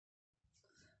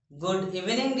Good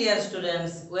evening, dear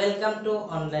students. Welcome to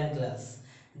online class.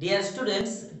 Dear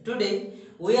students, today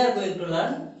we are going to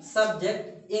learn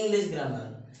subject English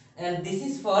grammar, and this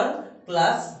is for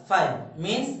class 5,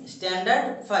 means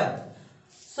standard 5.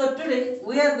 So today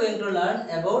we are going to learn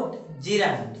about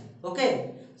gerund.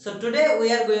 Okay. So today we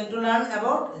are going to learn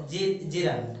about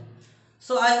gerund.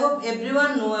 So I hope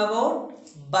everyone know about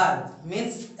verb,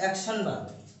 means action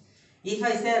verb. If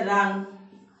I say run,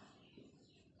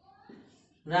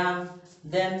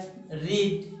 then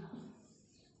read,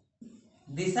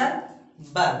 these are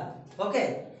verb.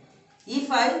 Okay.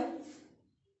 If I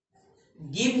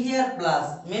give here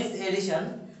plus, means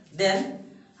addition, then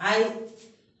I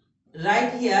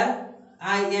write here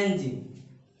ing,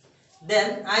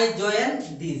 then I join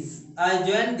this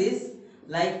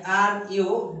like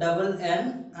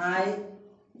RUNNING,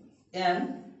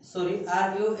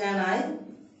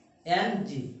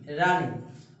 running.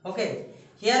 Okay,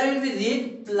 here will be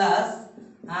read plus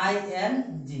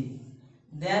ing,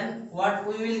 then what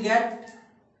we will get?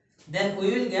 Then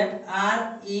we will get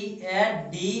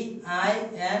READING.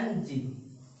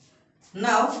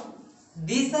 Now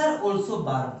these are also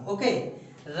verb. Okay,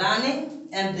 running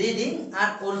and reading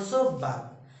are also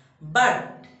verb,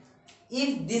 but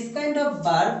if this kind of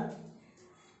verb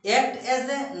act as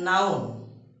a noun,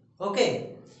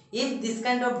 okay, if this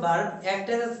kind of verb act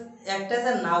as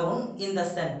a noun in the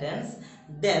sentence,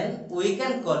 then we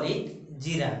can call it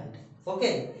gerund.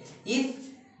 Okay, if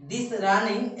this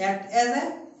running act as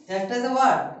a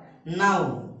what?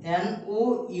 Noun, noun,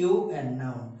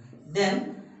 noun,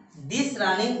 then this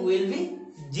running will be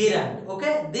gerund.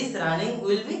 Okay, this running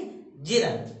will be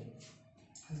gerund.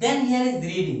 Then here is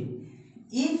reading.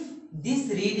 If this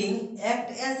reading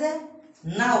act as a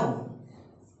noun,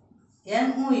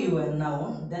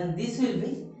 noun, then this will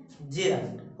be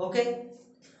gerund. Okay.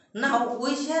 Now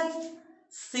we shall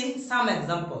see some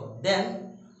example.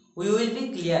 Then we will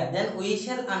be clear. Then we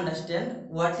shall understand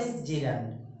what is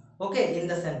gerund. Okay, in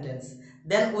the sentence.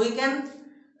 Then we can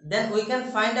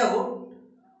find out.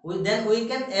 Then we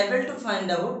can able to find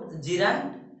out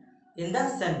gerund in the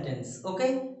sentence.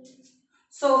 Okay.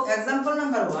 So example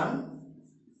number 1.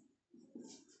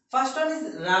 First one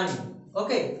is running.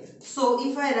 Okay. So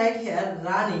if I write here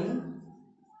running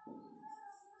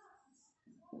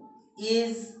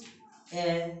is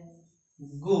a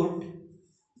good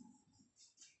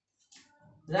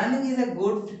running is a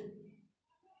good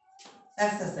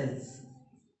exercise.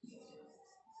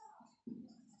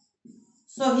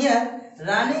 So here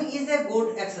running is a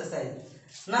good exercise.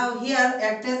 Now here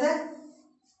act as a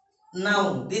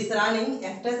noun. This running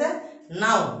act as a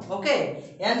noun.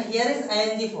 Okay. And here is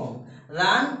ing form.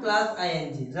 Run plus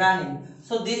ing. Running.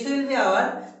 So this will be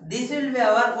our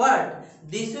what?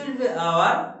 This will be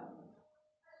our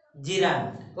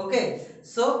gerund. Okay.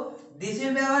 So this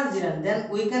will be our gerund. Then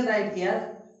we can write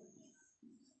here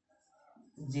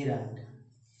gerund.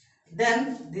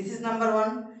 Then this is number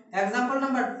 1. Example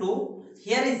number 2.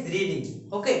 Here is reading.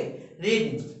 Okay.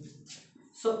 Reading.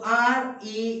 So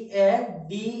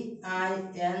READING,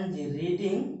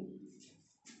 reading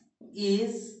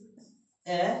is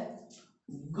a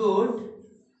good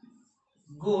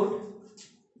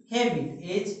habit.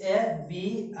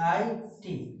 HABIT.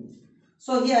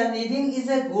 So here reading is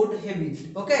a good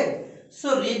habit. Okay.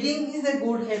 So reading is a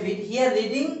good habit. Here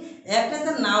reading act as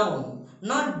a noun,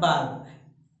 not verb.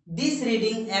 This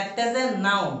reading act as a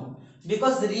noun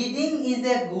because reading is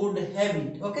a good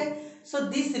habit. Okay. So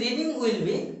this reading will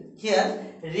be here.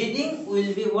 Reading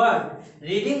will be what?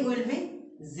 Reading will be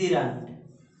gerund.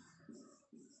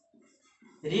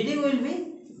 Reading will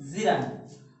be gerund.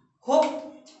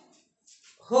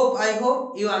 I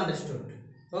hope you understood.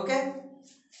 Okay.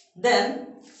 Then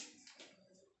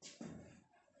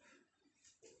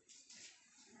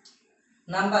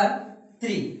number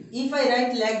 3. If I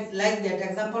write like that,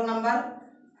 example number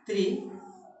 3.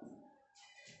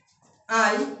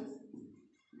 I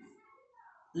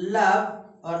love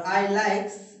or I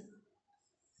likes,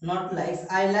 not likes,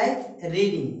 I like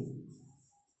reading.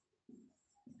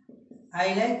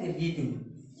 I like reading.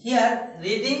 Here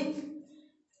reading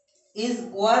is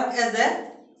work as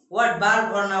a what?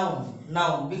 Verb or noun?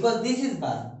 Noun, because this is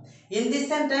verb. In this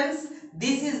sentence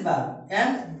this is verb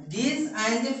and this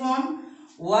ing form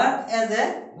work as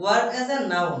a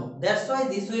noun. That's why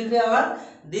this will be our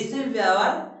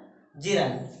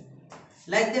gerund.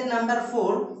 Like that, number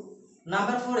 4.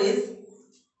 Number 4 is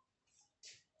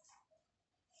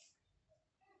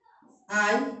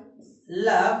I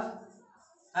love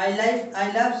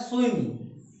swimming.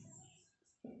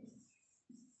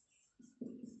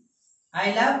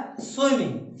 I love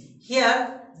swimming.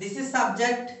 Here this is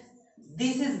subject,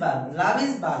 this is verb, love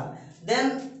is verb.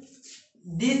 Then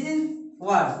this is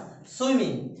what?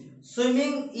 Swimming.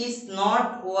 Swimming is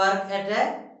not work as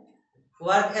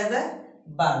a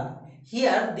verb.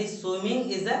 Here this swimming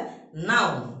is a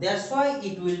noun. That's why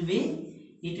it will be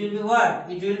what?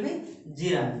 It will be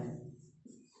gerund.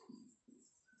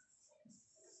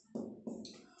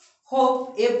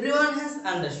 Hope everyone has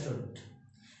understood.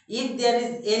 If there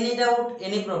is any doubt,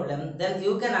 any problem, then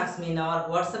you can ask me in our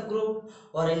WhatsApp group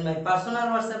or in my personal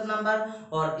WhatsApp number,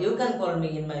 or you can call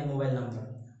me in my mobile number.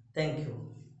 Thank you.